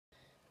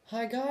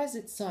Hi guys,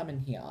 it's Simon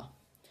here.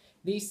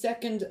 The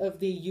second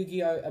of the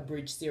Yu-Gi-Oh!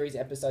 Abridged Series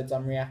episodes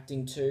I'm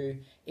reacting to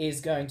is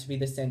going to be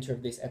the centre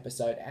of this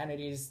episode, and it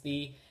is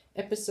the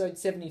episode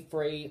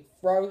 73,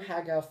 Throw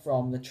Haga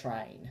from the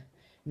Train.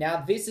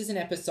 Now, this is an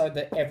episode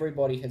that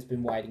everybody has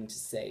been waiting to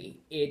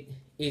see. It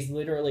is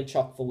literally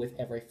chock full with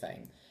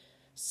everything.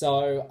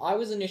 So, I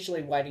was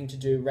initially waiting to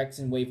do Rex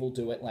and Weevil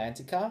do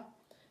Atlantica,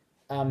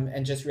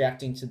 and just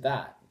reacting to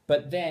that.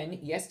 But then,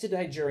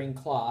 yesterday during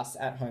class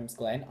at Holmes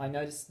Glen, I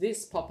noticed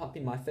this pop up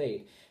in my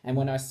feed. And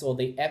when I saw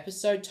the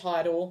episode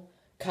title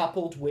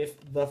coupled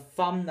with the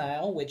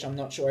thumbnail, which I'm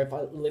not sure if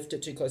I lift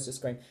it too close to the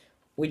screen,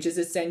 which is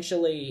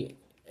essentially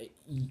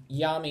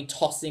Yami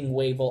tossing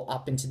Weevil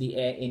up into the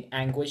air in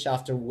anguish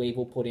after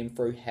Weevil put him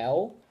through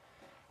hell.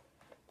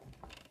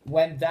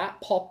 When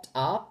that popped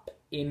up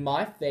in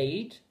my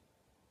feed,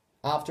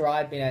 after I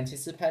had been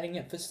anticipating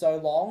it for so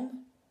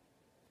long,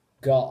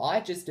 God, I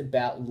just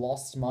about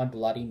lost my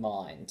bloody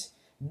mind.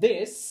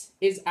 This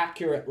is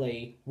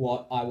accurately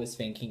what I was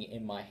thinking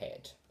in my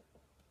head.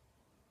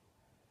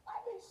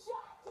 I've been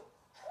shot.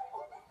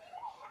 What did even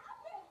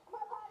happen? My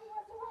body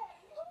was away.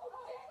 Who did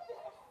this?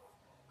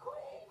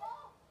 Queen!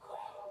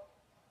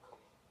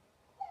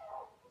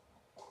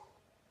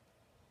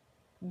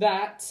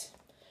 That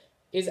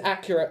is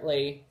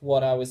accurately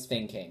what I was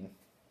thinking.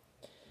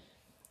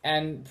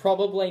 And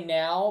probably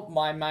now,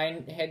 my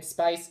main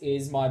headspace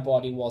is my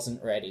body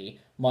wasn't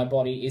ready. My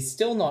body is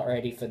still not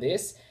ready for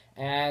this,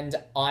 and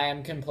I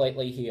am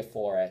completely here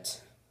for it.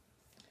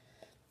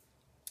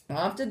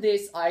 After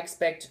this, I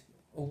expect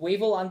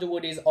Weevil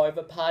Underwood is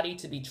over party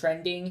to be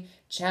trending,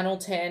 Channel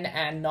 10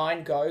 and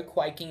 9 Go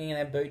quaking in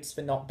their boots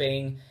for not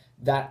being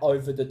that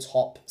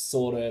over-the-top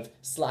sort of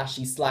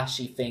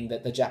slashy thing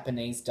that the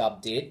Japanese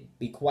dub did,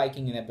 be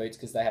quaking in their boots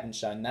because they haven't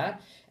shown that,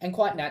 and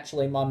quite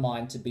naturally my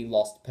mind to be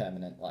lost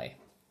permanently.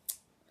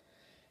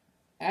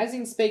 As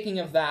in speaking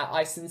of that,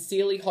 I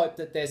sincerely hope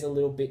that there's a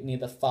little bit near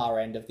the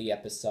far end of the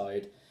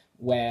episode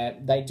where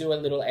they do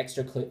a little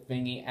extra clip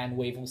thingy and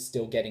Weevil's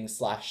still getting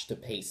slashed to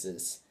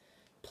pieces.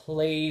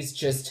 Please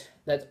just,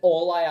 that's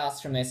all I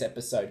ask from this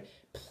episode.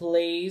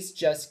 Please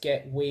just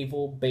get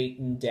Weevil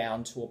beaten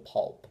down to a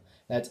pulp.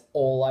 That's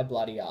all I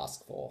bloody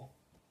ask for.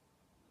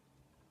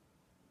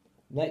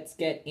 Let's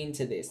get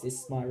into this.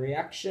 This is my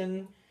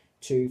reaction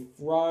to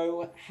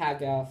Throw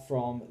Haga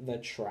from the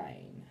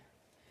Train.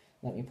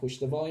 Let me push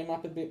the volume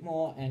up a bit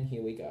more, and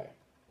here we go.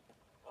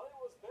 I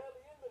was barely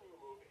in the new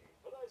movie,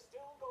 but I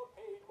still got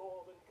paid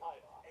more than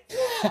Kyla.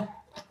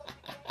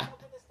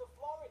 To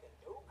Florida,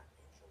 Duke.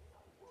 Usually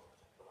I would,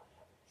 but I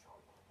haven't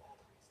charged my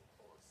batteries in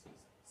 4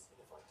 seasons,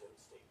 and if I don't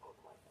stay put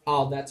my feet...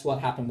 Oh, that's what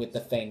happened with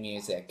the theme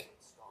music.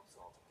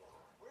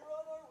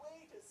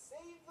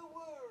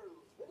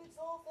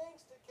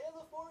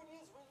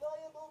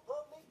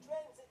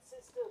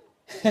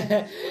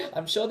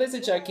 I'm sure there's a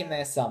joke in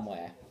there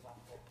somewhere.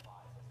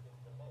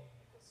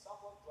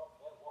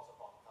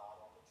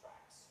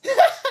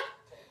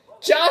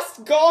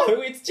 Just go!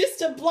 It's just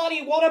a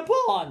bloody water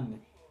pond!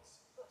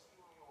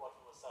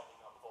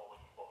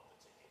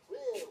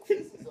 Well,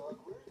 this is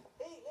awkward.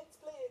 Hey, let's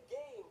play a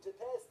game to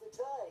pass the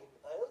time.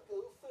 I'll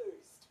go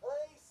first. I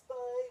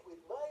spy with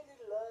my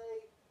little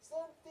eye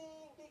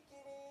something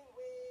beginning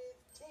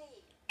with T.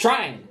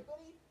 Train!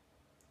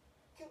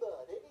 Come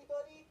on,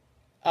 anybody?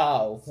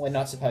 Oh, we're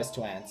not supposed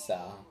to answer.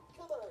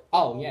 Come on.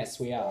 Oh, yes,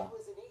 we are. That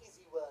was an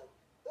easy one.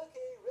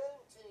 Okay,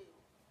 round 2.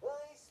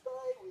 I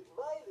spy with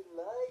my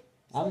little eye.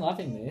 I'm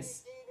loving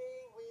this.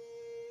 Beginning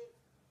with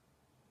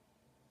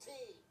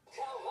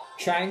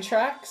T. Train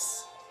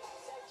tracks?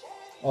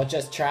 Or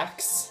just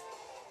tracks?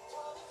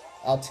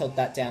 I'll tilt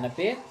that down a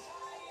bit.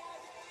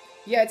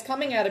 Yeah, it's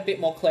coming out a bit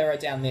more clearer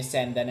down this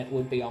end than it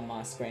would be on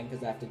my screen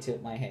because I have to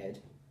tilt my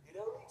head. It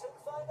only took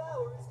 5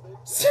 hours, but...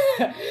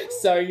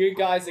 So you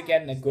guys are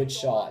getting a good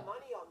shot.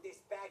 Money on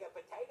this bag of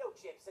potato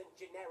chips and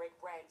generic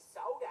brand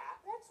soda.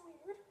 That's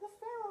weird. The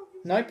Pharaoh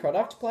usually No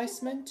product loves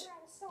placement?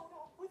 brand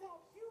soda.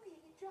 Without Yugi,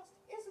 he just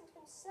isn't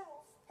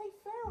himself. Hey,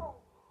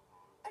 Pharaoh.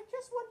 I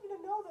just want you to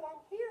know that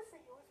I'm here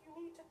for you if you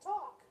need to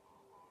talk.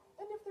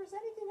 And if there's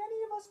anything any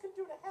of us can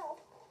do to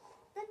help,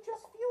 then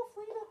just feel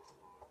free to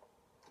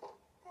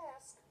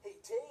ask. Hey,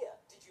 Taya,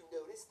 did you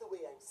notice the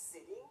way I'm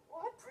sitting?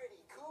 What? Pretty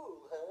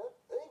cool, huh?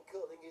 I'm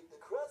calling it the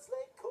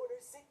cross-leg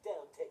corner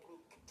sit-down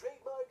technique.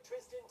 Trademark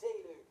Tristan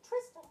Taylor.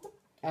 Tristan,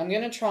 I'm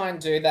gonna try and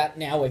do that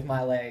now with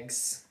my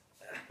legs.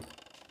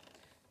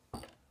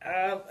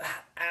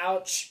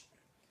 Ouch.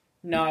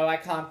 No, I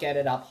can't get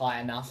it up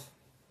high enough.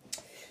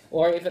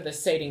 Or either the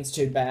seating's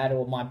too bad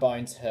or my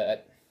bones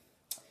hurt.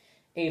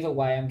 Either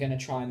way, I'm gonna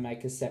try and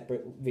make a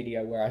separate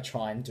video where I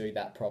try and do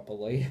that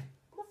properly.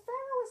 the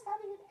Pharaoh is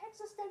having an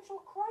existential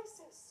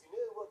crisis. You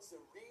know what's a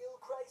real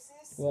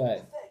crisis?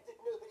 What? The fact that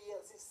nobody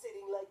else is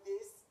sitting like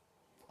this.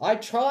 I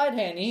tried,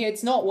 Henny.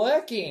 It's not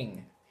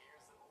working.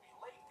 Appears that we'll be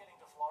late getting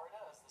to Florida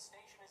as the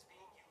station is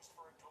being used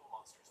for a Duel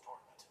Monsters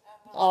tournament.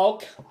 And Oh,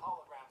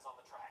 holograms on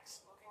the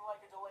tracks, looking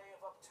like a delay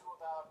of up to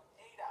about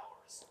 8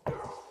 hours.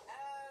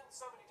 And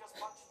somebody just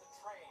punched the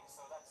train,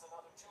 so that's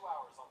another 2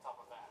 hours on top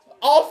of that.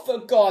 oh, for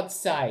God's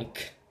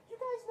sake.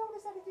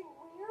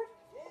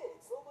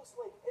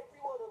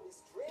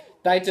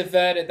 They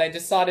diverted. They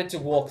decided to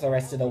walk the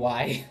rest of the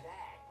way.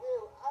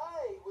 Well,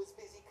 I was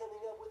busy coming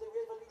up with a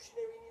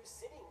revolutionary new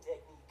sitting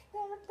technique.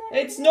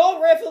 It's not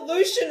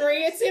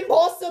revolutionary. It's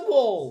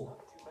impossible.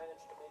 How did you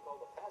manage to make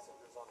all the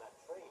passengers on that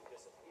train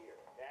disappear?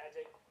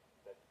 Magic.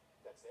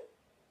 That's it?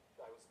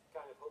 I was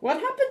kind of hoping...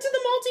 What happened to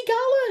the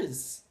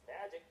multicolours?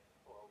 Magic?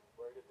 Well,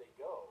 where did they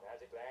go?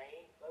 Magic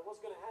Lane? I was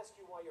going to ask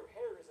you why your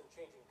hair isn't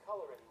changing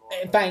color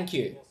anymore. Thank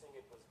you. Guessing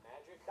it was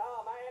magic?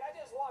 Nah, man, I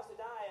just washed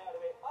the dye out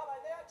of it. Oh, man,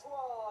 that's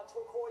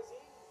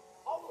turquoisey.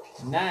 Oh,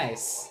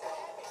 Nice.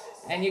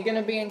 And you're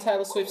gonna be in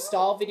Taylor Swift's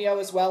style video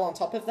as well on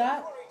top of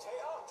that? Sorry,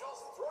 Taya.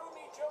 Just throw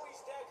me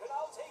Joey's deck and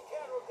I'll take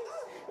care of this.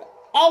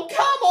 Oh,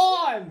 come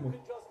on! You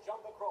can just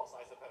jump across,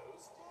 I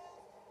suppose.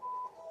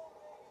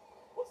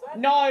 What's that?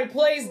 No,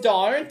 please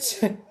don't.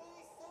 I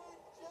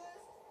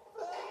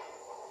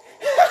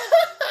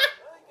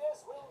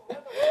guess we'll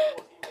never know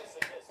what he was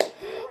suggesting.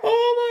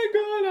 Oh my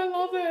god, I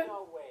love it.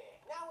 Nowhere.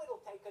 Now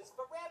it'll take us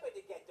forever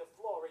to get to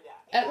Florida.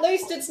 At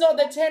least it's not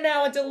the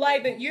 10-hour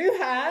delay that you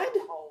had.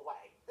 Whole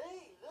way.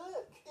 Hey,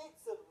 look!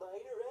 It's a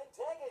minor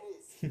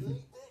antagonist. I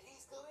bet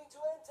he's going to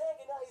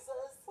antagonize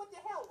us. What the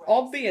hell, Rex?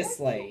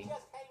 Obviously.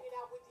 Just hanging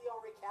out with the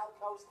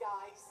Orichalcos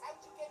guys.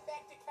 How'd you get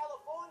back to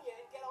California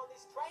and get on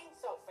this train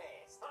so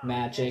fast?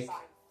 Magic. Yes,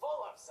 I'm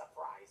full of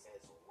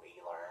surprises,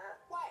 Wheeler.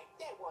 Wait,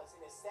 that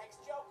wasn't a sex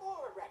joke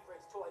or a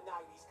reference to a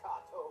 90s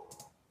cartoon.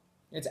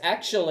 It's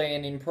actually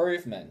an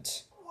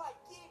improvement. What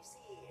gives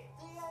here?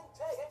 The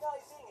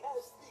antagonizing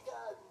has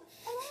begun.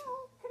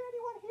 Hello? Can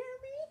anyone hear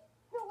me?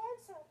 No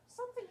answer.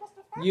 Something must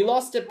have happened. You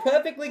lost a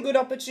perfectly good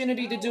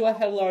opportunity to do a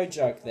hello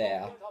joke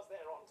there. Get us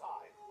there on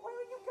time. Where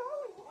are you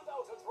going?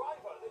 Without a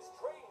driver, this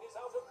train is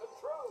out of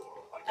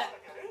control. I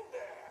gotta get in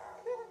there.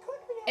 There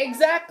could be a...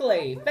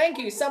 Exactly. Thank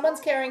you.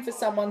 Someone's caring for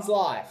someone's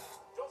life.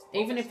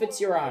 Even if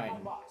it's your own. I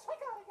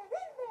gotta get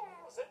in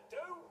there. Said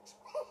don't.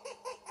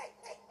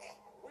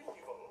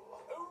 Weevil,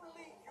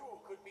 only you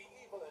could be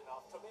evil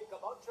enough to make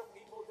a bunch of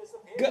people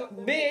disappear.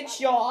 Bitch,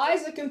 your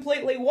eyes are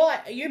completely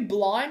white. Are you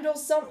blind or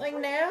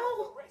something now?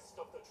 The rest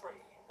of the train.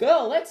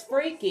 Girl, that's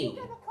freaky.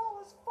 You're gonna call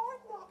us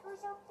fart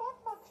knockers or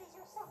butt munchers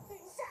or something.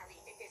 Sorry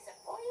to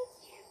disappoint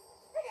you,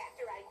 but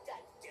after I'm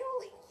done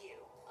dueling you,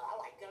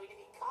 all I'm going to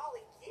be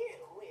calling you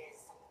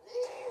is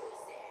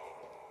loser.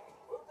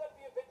 Won't that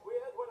be a bit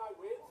weird when I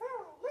win?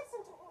 Pharaoh,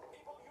 listen to him.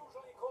 People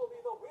usually call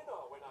me the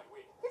winner when I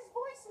win. His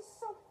voice is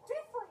so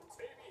different.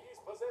 Maybe he's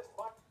possessed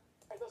by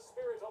the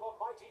spirit of a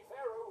mighty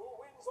pharaoh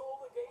who wins all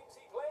the games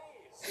he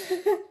plays.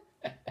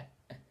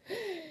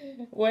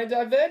 We're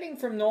diverting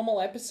from normal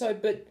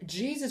episode, but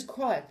Jesus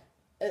Christ.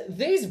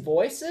 These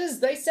voices,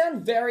 they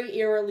sound very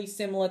eerily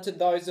similar to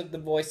those of the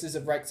voices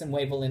of Rex and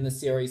Weevil in the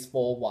series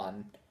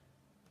 4-1.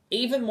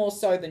 Even more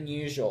so than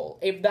usual.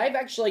 If they've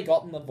actually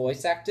gotten the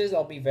voice actors,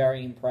 I'll be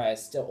very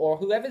impressed. Or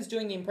whoever's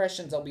doing the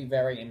impressions, I'll be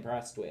very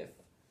impressed with.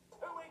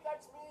 Oh wait,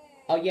 that's me.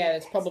 Oh yeah,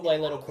 it's probably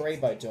little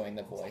Karibo doing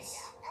the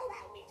voice.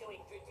 Allow me to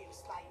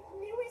introduce my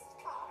newest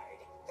card,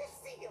 the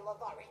Seal of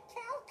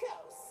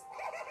Orichalcos.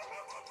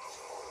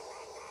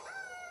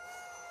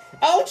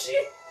 Oh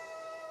shit!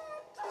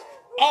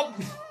 Oh,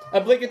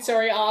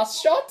 obligatory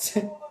ass shot.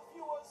 All the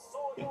viewers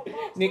saw your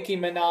marks. Nicki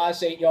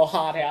Minaj, eat your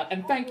heart out,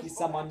 and thank you,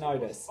 someone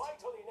noticed.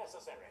 Vitally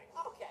necessary.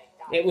 Okay,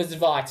 It was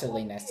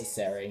vitally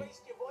necessary.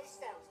 First your voice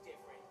sounds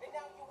different, and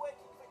now you're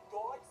working for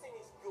Dodds and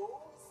his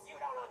goons? You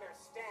don't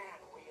understand,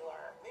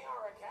 Wheeler. The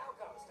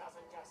Orichalcos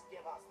doesn't just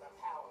give us the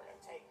power to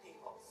take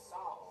people's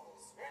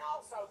souls. It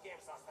also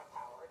gives us the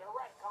power to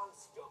retcon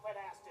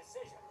stupid-ass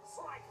decisions,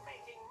 like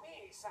making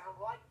me sound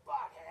like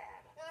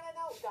Butthead. I don't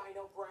know,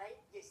 Dino Brain.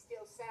 You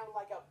still sound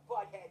like a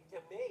butthead to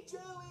me.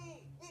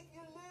 Joey, if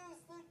you lose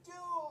the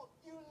duel,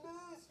 you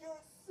lose your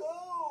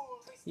soul.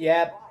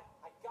 Yep.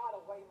 I got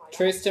away my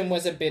Tristan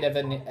was a bit of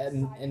an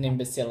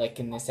imbecilic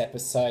in this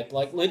episode.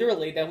 Like,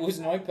 literally, there was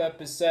no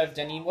purpose served,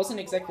 and he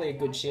wasn't exactly a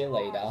good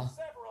cheerleader.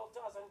 Several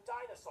dozen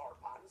dinosaur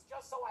puns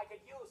just so I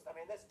could use them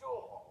in this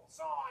duel.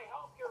 So I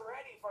hope you're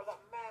ready for the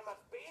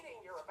mammoth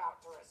beating you're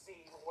about to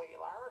receive,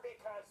 Wheeler,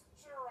 because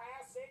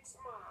Jurassic's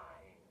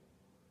mine.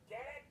 Get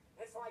it?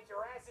 It's like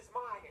your ass is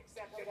mine,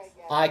 except it's...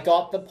 I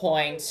got the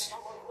point,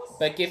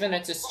 but given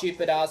it's a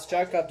stupid ass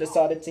joke, I've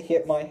decided to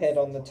hit my head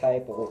on the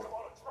table.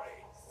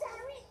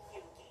 Sorry,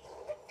 Yugi,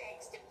 but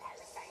thanks to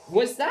Parasite...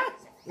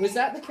 Was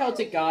that the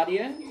Celtic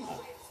Guardian?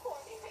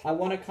 I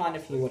want to kind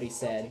of hear what he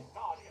said.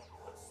 Guardian,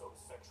 that's so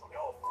sexual.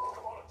 You're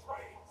fucking on a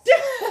train.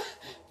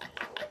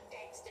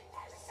 Thanks to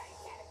Parasite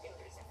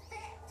Caterpillar's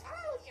effect,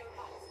 all your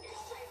monsters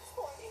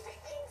transform into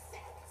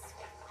insects.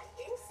 My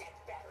insect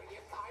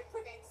barrier card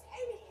prevents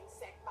any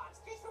insect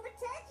monsters from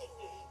attacking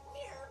me.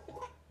 Here.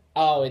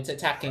 Oh, it's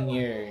attacking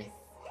you.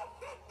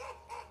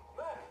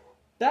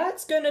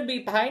 That's gonna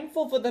be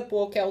painful for the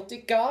poor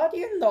Celtic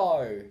Guardian,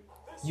 though.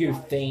 You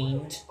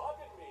fiend.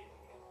 Bugging me.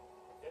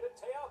 Get it,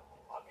 Taya?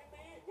 Bugging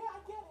me? Yeah, I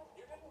get it.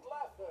 You didn't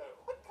laugh, though.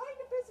 I'm kind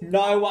of busy.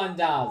 No one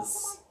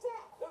does.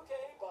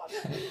 Okay,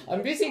 but...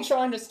 I'm busy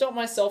trying to stop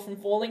myself from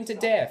falling to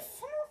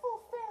death.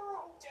 Careful,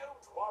 Pharaoh.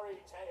 Don't worry,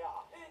 Taya.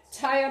 It's...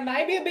 Taya,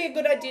 maybe it'd be a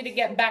good idea to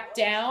get back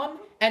down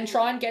and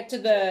try and get to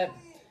the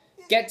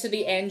get to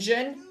the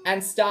engine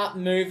and start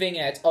moving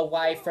it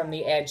away from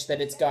the edge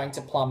that it's going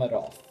to plummet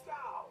off.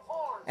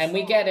 And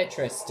we get it,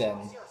 Tristan.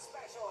 Your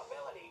special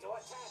ability to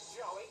attack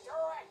Joey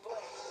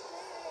directly.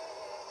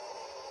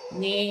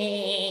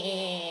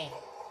 Yeah.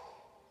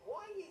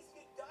 Why is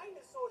your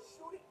dinosaur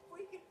shooting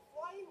freaking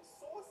flying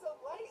saucer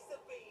laser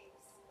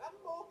beams? I'm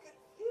more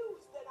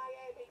confused than I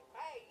am in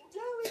pain.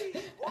 Joey,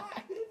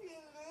 what? If you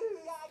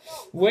lose, I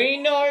know. We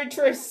know,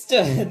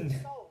 Tristan.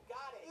 Oh,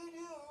 got it. You do?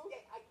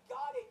 Yeah, I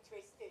got it,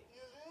 Tristan.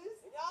 You lose?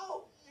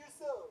 No, you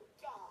so.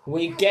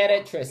 We get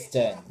it,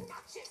 Tristan.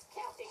 Obnoxious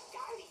Celtic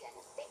guardian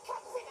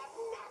becomes an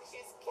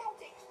obnoxious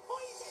Celtic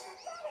poison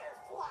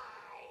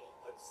butterfly.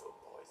 I'm so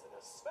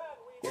poisonous. Man,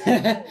 Weevil.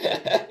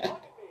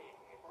 Look at me.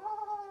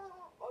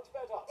 Much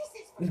better. This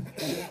is for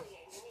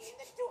humiliating me in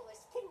the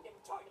Duelist Kingdom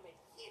tournament,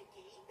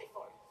 Yugi.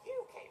 Before you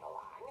came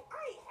along,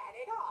 I had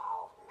it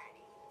all.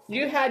 Money,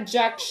 You had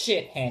jack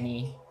shit,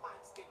 Henny.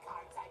 monster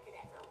cards I could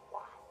ever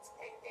want.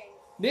 And then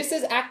This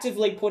is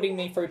actively putting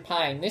me through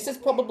pain. This is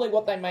probably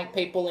what they make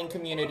people in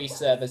community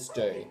service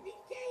do.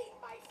 regain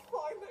my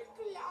former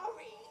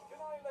glory. Can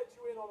I let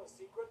you in on a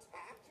secret?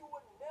 You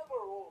were never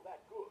all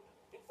that good.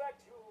 In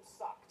fact, you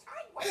sucked.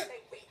 I was the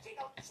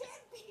regional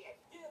champion.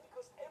 Yeah,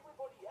 because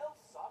everybody else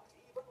sucked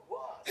even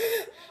worse.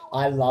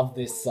 I love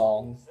this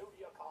song.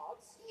 Zodiac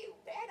cards. You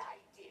bet I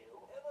do.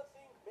 Ever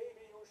think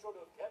maybe you should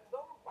have kept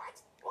them? What?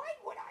 Why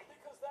would I?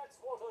 Because that's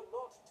what a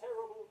not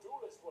terrible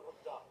duelist would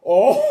have done.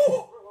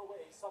 Oh! Throw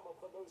away some of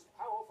the most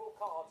powerful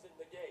cards in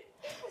the game.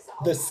 It was all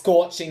The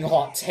scorching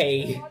hot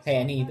tea,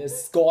 Henny. The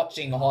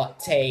scorching hot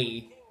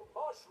tea. King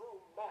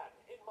Mushroom Man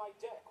in my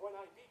deck when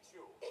I beat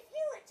you. If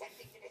you're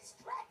attempting to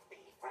distract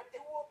me from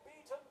the You were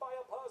beaten by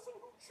a person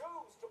who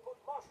chose to put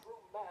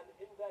Mushroom Man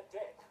in their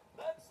deck.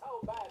 That's how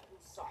bad you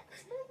sucked.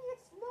 Maybe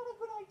it's not a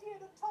good idea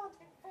to taunt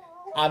him,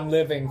 Pharaoh. I'm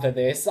living for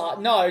this.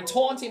 No,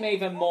 taunt him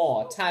even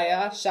more.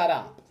 Taya, shut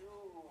up.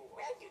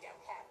 well, you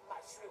don't have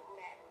Mushroom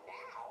Man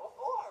now,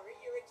 or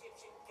your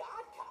Egyptian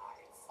god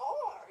cards,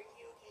 or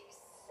Yugi's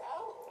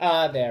soul.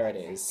 Ah, there it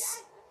is.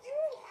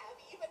 You'll have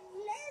even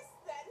less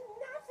than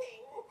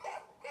nothing. But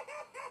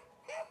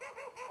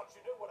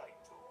you know what I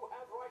do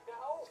have right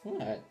now?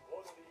 What?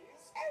 One of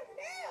these. Oh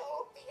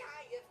no, the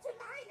Eye of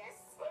Timaeus.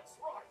 That's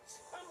right.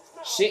 And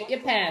now Shit your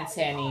I pants,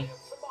 combine Henny. Eye of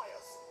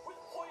Timaeus with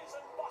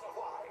Poison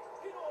Butterfly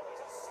in order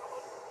to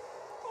summon.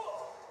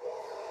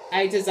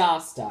 A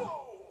disaster.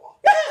 No!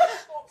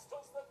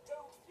 Monsters that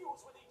don't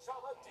fuse with each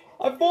other didn't.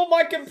 I thought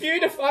my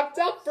computer fucked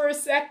up for a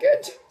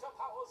second. Character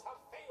powers have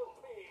failed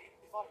me.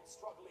 If I'm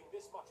struggling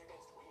this much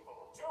against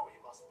Weevil, Joey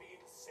must be in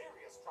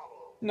serious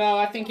trouble. No,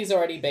 I think he's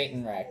already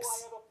beaten Rex.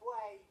 I ever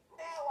play.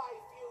 Now I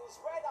fuse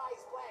Red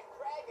Eye's Black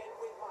Dragon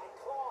with my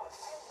claws.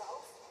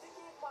 Almost to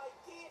give my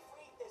dear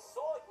friend the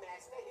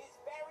Swordmaster his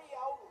very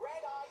own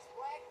Red Eye's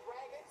Black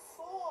Dragon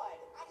sword.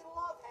 I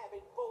love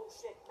having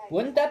bullshit.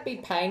 Wouldn't that be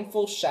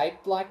painful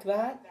shaped like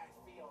that? That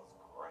feels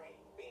great.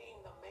 Being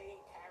the main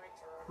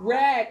character.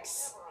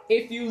 Rex,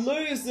 if you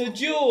lose the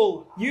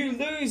duel, you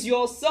lose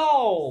your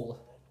soul.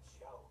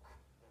 Joke.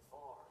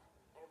 Before,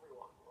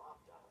 everyone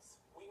loved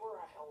us. We were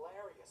a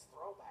hilarious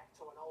throwback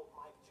to an old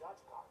Mike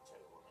Judge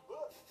cartoon.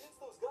 Look, it's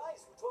those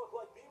guys who talk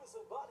like Beavis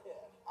and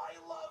Butthead. I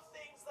love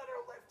things that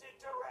are lifted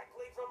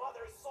directly from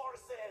other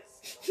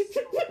sources.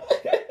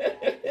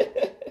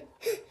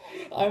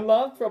 I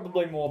laughed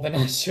probably more than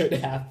I should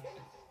have. To the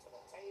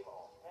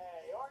table.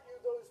 Hey, aren't you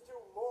those two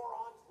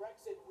morons,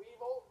 Rex and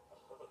Weevil?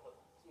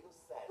 You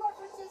said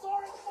References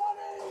aren't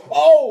funny!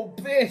 Oh,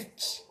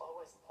 bitch!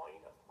 lowest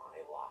point of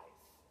my life.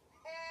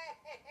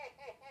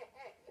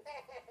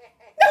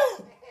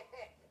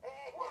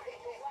 Why are you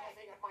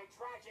laughing at my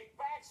tragic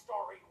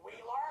backstory,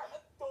 Wheeler? A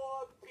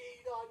dog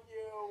peed on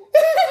you.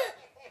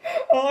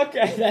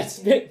 Okay, that's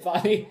a bit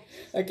funny.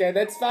 Okay,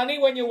 that's funny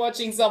when you're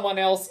watching someone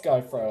else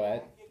go through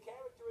it. Your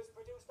character is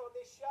produced on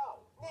this show.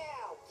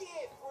 Now,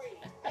 give free.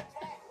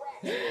 Attack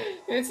Rex.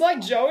 It's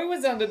like Joey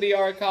was under the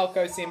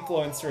Orichalcos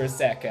influence for a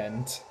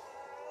second.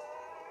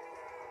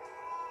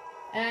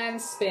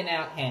 And spin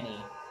out Henny.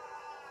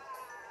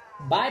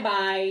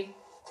 Bye-bye.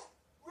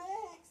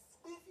 Rex,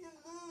 if you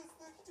lose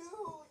the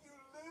duel, you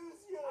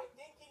lose your... I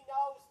think he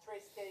knows,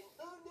 Tristan.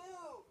 Oh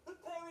no!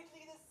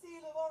 Apparently the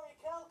seal of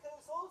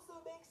Orichalcos also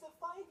makes a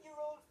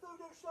 5-year-old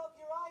Photoshop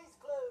your eyes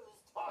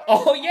closed.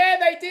 Oh yeah,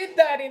 they did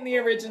that in the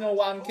original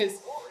one, because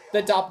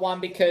the dub one,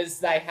 because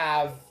they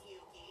have...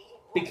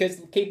 Yugi, Because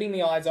keeping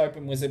the eyes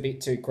open was a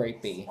bit too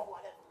creepy. one of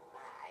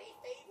my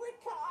favorite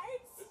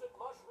cards. Is it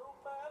Mushroom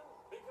Man?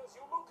 Because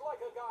you look like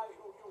a guy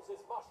who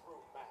uses Mushroom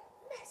Man.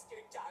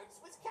 Master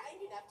Darts was kind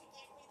enough to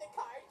give me the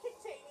card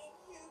containing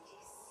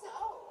Yugi's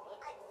soul.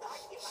 I thought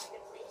you might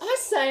appreciate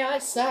I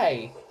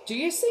say, do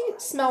you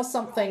smell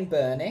something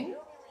burning? The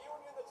only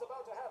reunion that's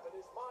about to happen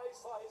is my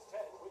size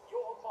 10 with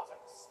your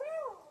buttocks.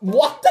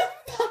 What the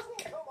fuck?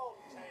 Come on,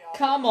 Taya.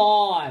 Come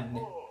on.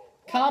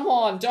 Come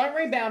on, don't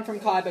rebound from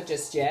Kaiba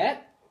just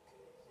yet.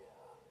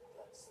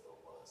 That's the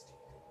worst you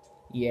can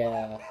do.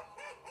 Yeah,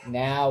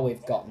 now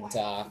we've gotten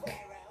dark. Pharaoh.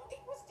 It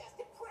was just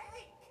a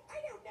prank.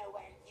 I don't know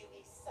where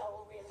Yugi's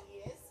soul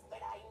really is, but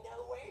I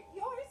know where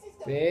yours is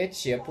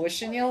Bitch, you're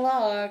pushing your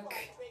luck.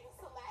 Brings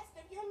the last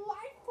of your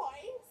life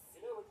points.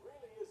 You know, it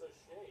really is a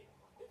shame.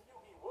 If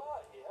Yugi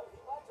were here, he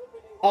might have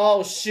been able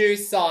Oh, shoe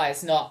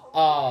size, not...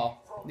 Oh,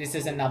 this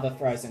is another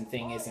Frozen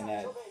thing, isn't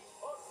it?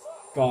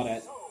 Got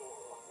it. So, now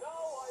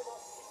I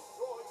must keep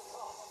drawing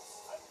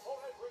cards. And for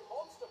every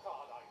monster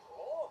card I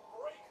draw,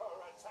 Breaker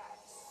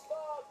attacks.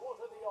 But what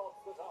are the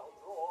odds that I'll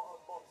draw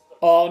a monster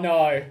card? Oh,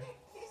 no.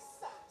 This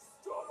sucks.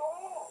 Draw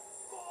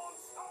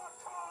monster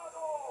card!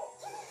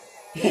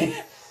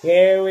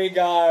 Here we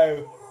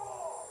go.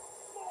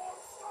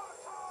 Monster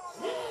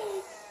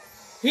card!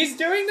 He's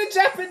doing the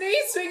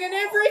Japanese thing and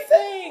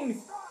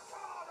everything.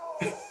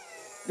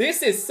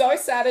 This is so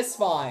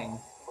satisfying.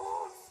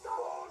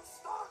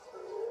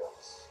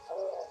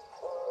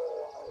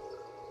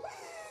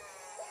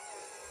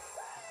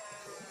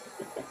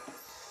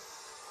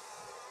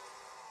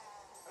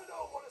 And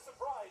oh, what a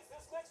surprise!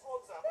 This next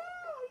one's up.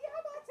 No,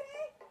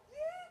 Yamate!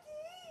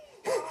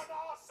 Yugi!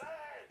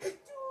 Hanase!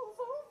 Duel's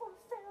over,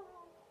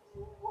 Pharaoh.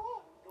 You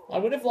won. I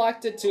would have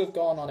liked it to have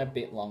gone on a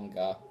bit longer.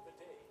 The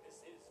day, this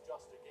is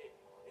just a game.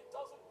 It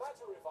doesn't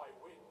matter if I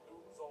win,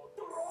 lose, or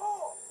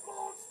draw.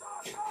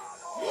 Monster card!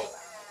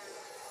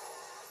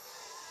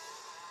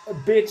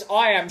 Bitch,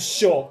 I am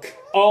shook.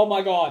 Oh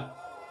my god.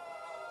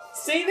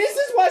 See, this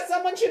is why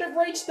someone should have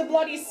reached the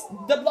bloody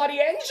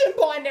engine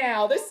by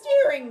now. The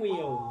steering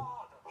wheel.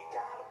 You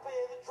gotta pay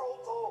the troll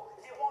toll.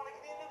 If you wanna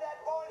get into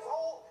that boy's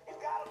hole, you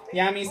gotta pay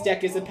Yami's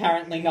deck is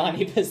apparently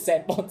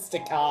 90% monster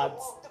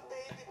cards. the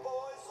baby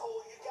boy's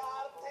hole. You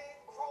gotta pay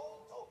the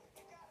troll toll.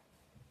 You gotta...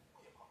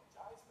 We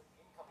apologize, but the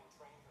incoming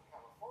train from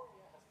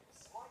California has been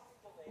slightly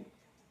delayed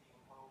due to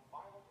being hurled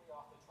violently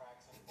off the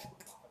tracks and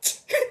falling off a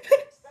cliff.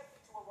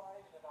 Expected to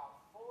arrive in about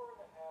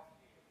 4.5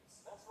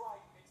 years. That's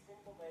right, it's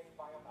been delayed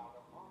by about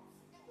a month.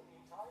 In the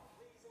meantime,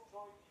 please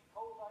enjoy the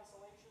cold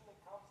isolation that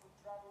comes with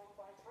traveling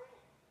by train.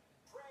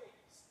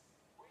 Trains,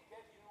 we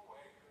get you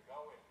where you're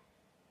going.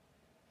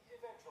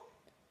 Eventually.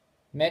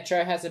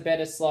 Metro has a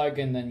better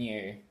slogan than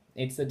you.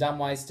 It's the dumb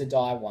ways to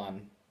die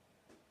one.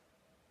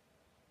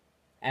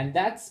 And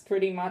that's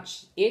pretty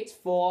much it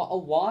for a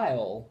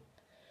while.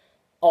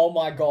 Oh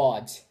my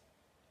god.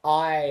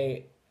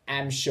 I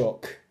am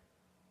shook.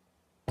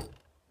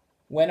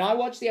 When I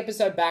watch the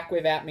episode back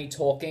without me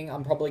talking,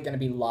 I'm probably going to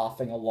be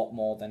laughing a lot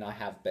more than I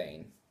have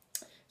been.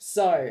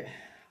 So,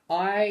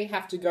 I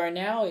have to go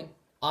now.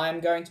 I'm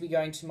going to be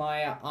going to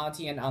my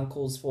auntie and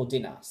uncle's for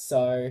dinner.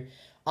 So,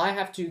 I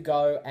have to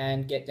go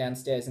and get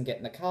downstairs and get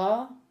in the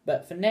car.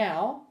 But for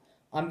now,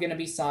 I'm going to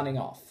be signing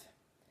off.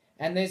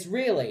 And there's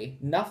really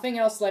nothing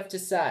else left to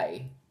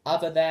say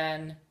other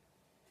than,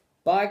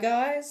 bye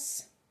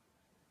guys.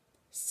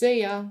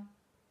 See ya.